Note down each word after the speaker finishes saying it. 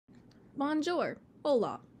Bonjour,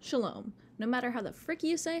 hola, shalom. No matter how the frick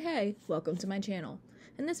you say hey, welcome to my channel.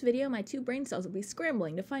 In this video, my two brain cells will be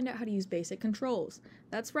scrambling to find out how to use basic controls.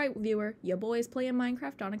 That's right, viewer, ya boy's playing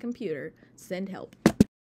Minecraft on a computer. Send help.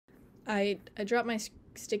 I dropped my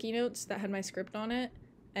sticky notes that had my script on it,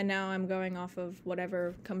 and now I'm going off of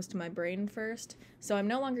whatever comes to my brain first, so I'm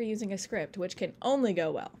no longer using a script, which can only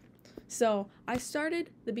go well. So, I started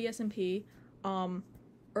the BSMP,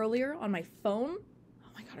 earlier on my phone. Oh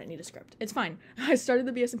my god, I need a script. It's fine. I started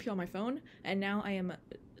the BSMP on my phone, and now I am,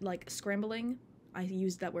 like, scrambling. I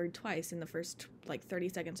used that word twice in the first, 30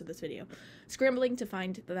 seconds of this video. Scrambling to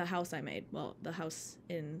find the house I made. Well, the house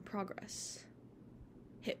in progress.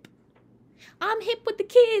 Hip. I'm hip with the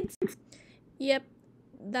kids! Yep,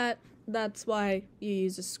 that's why you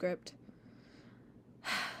use a script.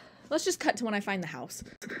 Let's just cut to when I find the house.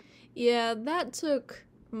 Yeah, that took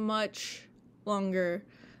much longer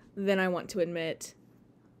than I want to admit.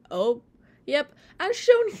 Oh, yep, as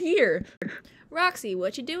shown here. Roxy,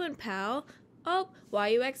 what you doing, pal? Oh, why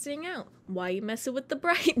you exiting out? Why you messing with the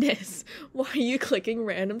brightness? Why are you clicking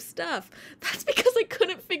random stuff? That's because I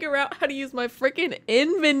couldn't figure out how to use my freaking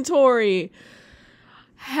inventory.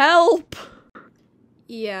 Help!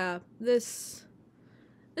 Yeah, this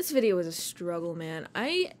video is a struggle, man.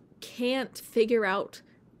 I can't figure out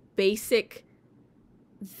basic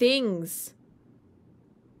things.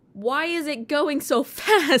 Why is it going so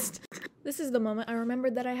fast? This is the moment I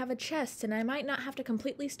remembered that I have a chest and I might not have to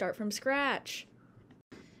completely start from scratch.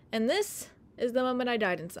 And this is the moment I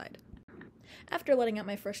died inside. After letting out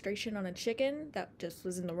my frustration on a chicken that just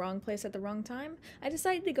was in the wrong place at the wrong time, I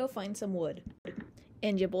decided to go find some wood.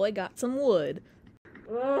 And your boy got some wood.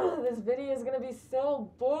 Ugh, this video is gonna be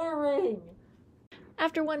so boring.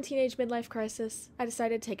 After one teenage midlife crisis, I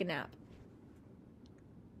decided to take a nap.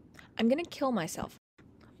 I'm gonna kill myself.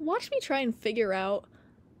 Watch me try and figure out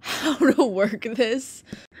how to work this.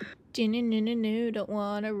 Don't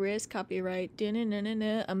wanna risk copyright.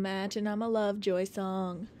 Imagine I'm a Lovejoy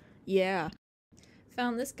song. Yeah.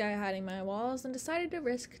 Found this guy hiding my walls and decided to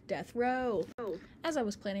risk death row. As I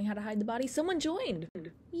was planning how to hide the body, someone joined.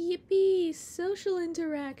 Yippee! Social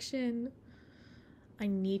interaction. I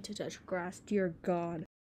need to touch grass, dear God.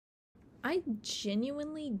 I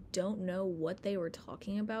genuinely don't know what they were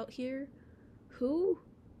talking about here. Who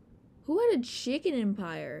had a chicken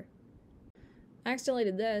empire? I accidentally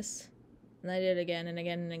did this, and I did it again and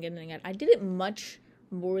again and again and again. I did it much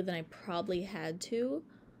more than I probably had to.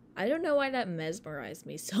 I don't know why that mesmerized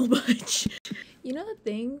me so much. You know the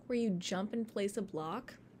thing where you jump and place a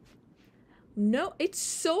block? No, it's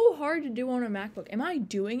so hard to do on a MacBook. Am I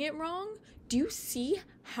doing it wrong? Do you see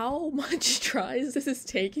how much tries this is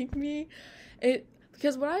taking me?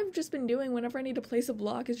 Because what I've just been doing whenever I need to place a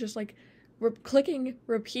block is just clicking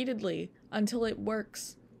repeatedly until it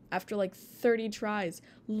works after 30 tries.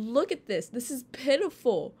 Look at this. This is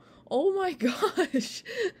pitiful. Oh my gosh.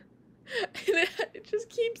 And it just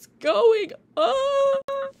keeps going. Oh!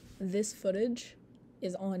 This footage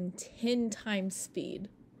is on 10 times speed.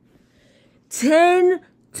 10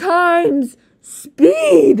 times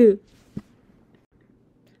speed!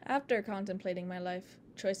 After contemplating my life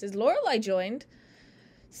choices, Lorelai joined.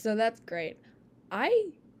 So that's great. I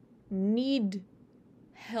need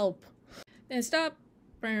help. And stop.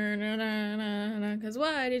 Cause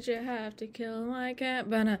why did you have to kill my cat?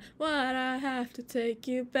 But why'd I have to take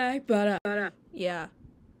you back? But yeah,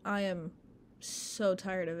 I am so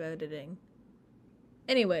tired of editing.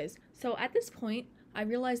 Anyways, so at this point, I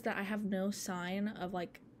realized that I have no sign of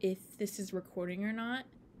if this is recording or not.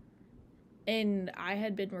 And I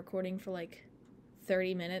had been recording for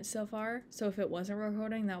 30 minutes so far. So if it wasn't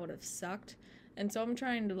recording, that would have sucked. And so I'm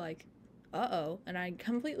trying to uh-oh. And I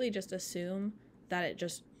completely just assume that it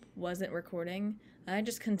just wasn't recording. And I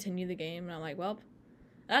just continue the game and I'm like, well,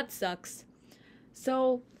 that sucks.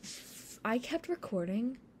 So I kept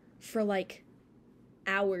recording for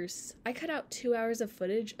hours. I cut out 2 hours of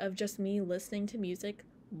footage of just me listening to music,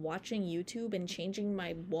 watching YouTube, and changing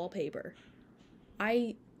my wallpaper.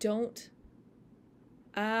 I don't...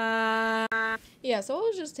 Yeah, so I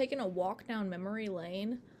was just taking a walk down memory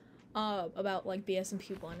lane about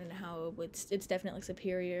BSMP 1 and how it's definitely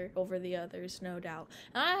superior over the others, no doubt.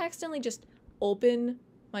 And I accidentally just opened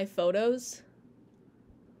my photos.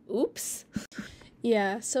 Oops.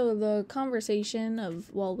 Yeah, so the conversation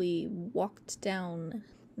of while we walked down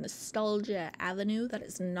Nostalgia Avenue, that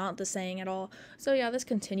is not the saying at all. So yeah, this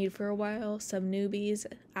continued for a while. Some newbies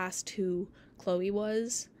asked who Chloe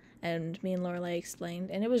was, and me and Lorelai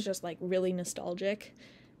explained, and it was just really nostalgic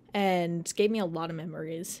and gave me a lot of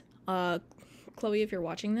memories. Chloe, if you're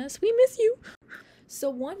watching this, we miss you. So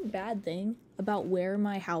one bad thing about where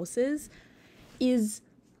my house is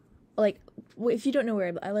like, if you don't know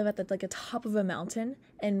where I live at the top of a mountain,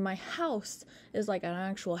 and my house is like an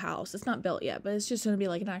actual house. It's not built yet, but it's just gonna be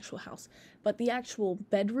like an actual house. But the actual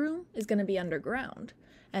bedroom is gonna be underground.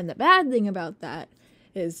 And the bad thing about that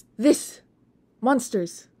is this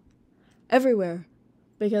monsters everywhere.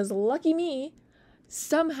 Because lucky me,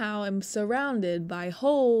 somehow I'm surrounded by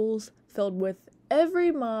holes filled with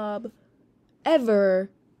every mob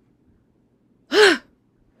ever.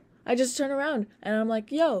 I just turn around and I'm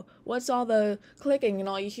like, yo, what's all the clicking? And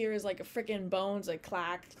all you hear is like a freaking bones, like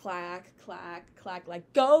clack, clack, clack, clack,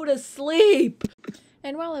 like go to sleep.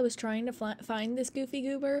 And while I was trying to find this goofy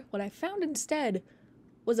goober, what I found instead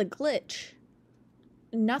was a glitch.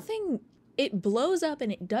 Nothing, it blows up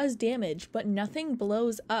and it does damage, but nothing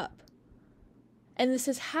blows up. And this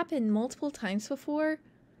has happened multiple times before,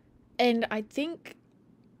 and I think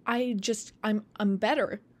I'm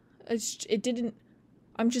better. I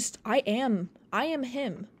am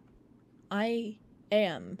him. I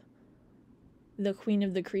am the Queen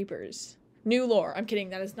of the Creepers. New lore. I'm kidding.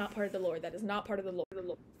 That is not part of the lore. That is not part of the lore.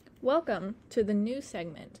 Welcome to the new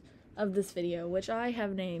segment of this video, which I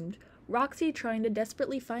have named Roxy trying to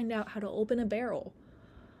desperately find out how to open a barrel.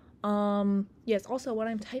 Yes, also what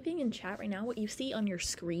I'm typing in chat right now, what you see on your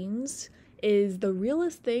screens is the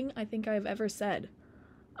realest thing I think I've ever said.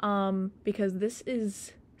 Because this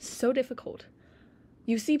is so difficult.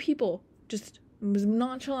 You see people just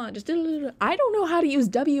nonchalant, I don't know how to use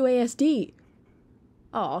WASD.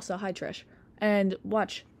 Oh, also, hi Trish. And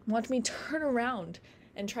watch me turn around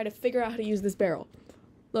and try to figure out how to use this barrel.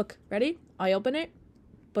 Look, ready? I open it,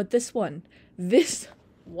 but this one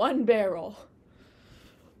barrel.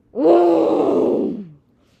 Whoa!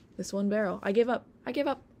 This one barrel. I give up. I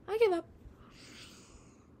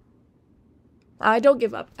don't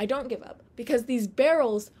give up because these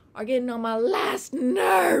barrels are getting on my last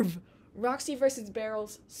nerve. Roxy versus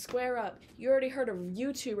barrels, square up. You already heard of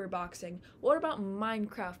YouTuber boxing. What about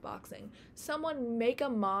Minecraft boxing? Someone make a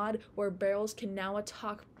mod where barrels can now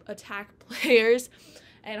attack players,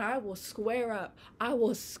 and I will square up. I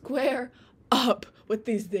will square up with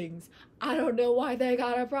these things. I don't know why they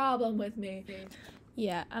got a problem with me.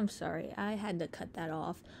 Yeah, I'm sorry. I had to cut that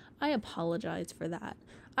off. I apologize for that.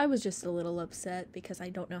 I was just a little upset because I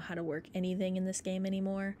don't know how to work anything in this game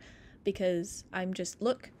anymore. Because I'm just,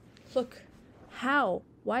 look, how?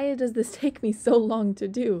 Why does this take me so long to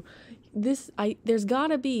do? There's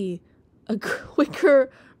gotta be a quicker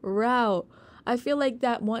route. I feel like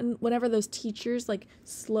that whenever those teachers like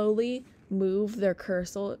slowly move their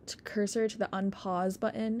cursor to the unpause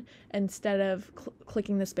button instead of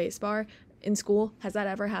clicking the spacebar in school, has that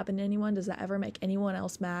ever happened to anyone? Does that ever make anyone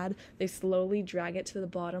else mad? They slowly drag it to the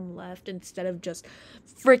bottom left instead of just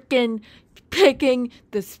freaking picking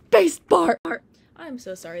the spacebar. I'm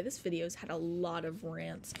so sorry, this video's had a lot of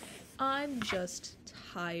rants. I'm just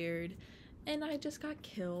tired, and I just got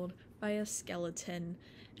killed by a skeleton,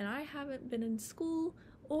 and I haven't been in school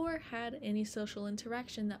or had any social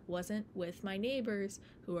interaction that wasn't with my neighbors,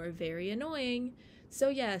 who are very annoying. So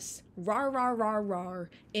yes, rar,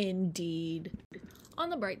 indeed. On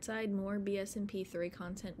the bright side, more BSMP 3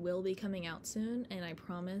 content will be coming out soon, and I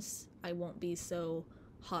promise I won't be so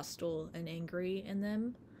hostile and angry in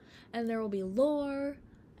them. And there will be lore,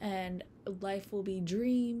 and life will be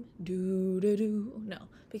dream, no,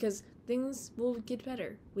 because things will get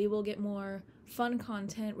better. We will get more fun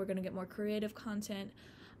content, we're gonna get more creative content.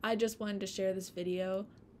 I just wanted to share this video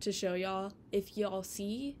to show y'all, if y'all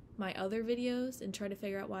see my other videos and try to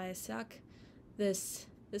figure out why I suck, this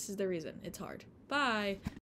is the reason. It's hard. Bye!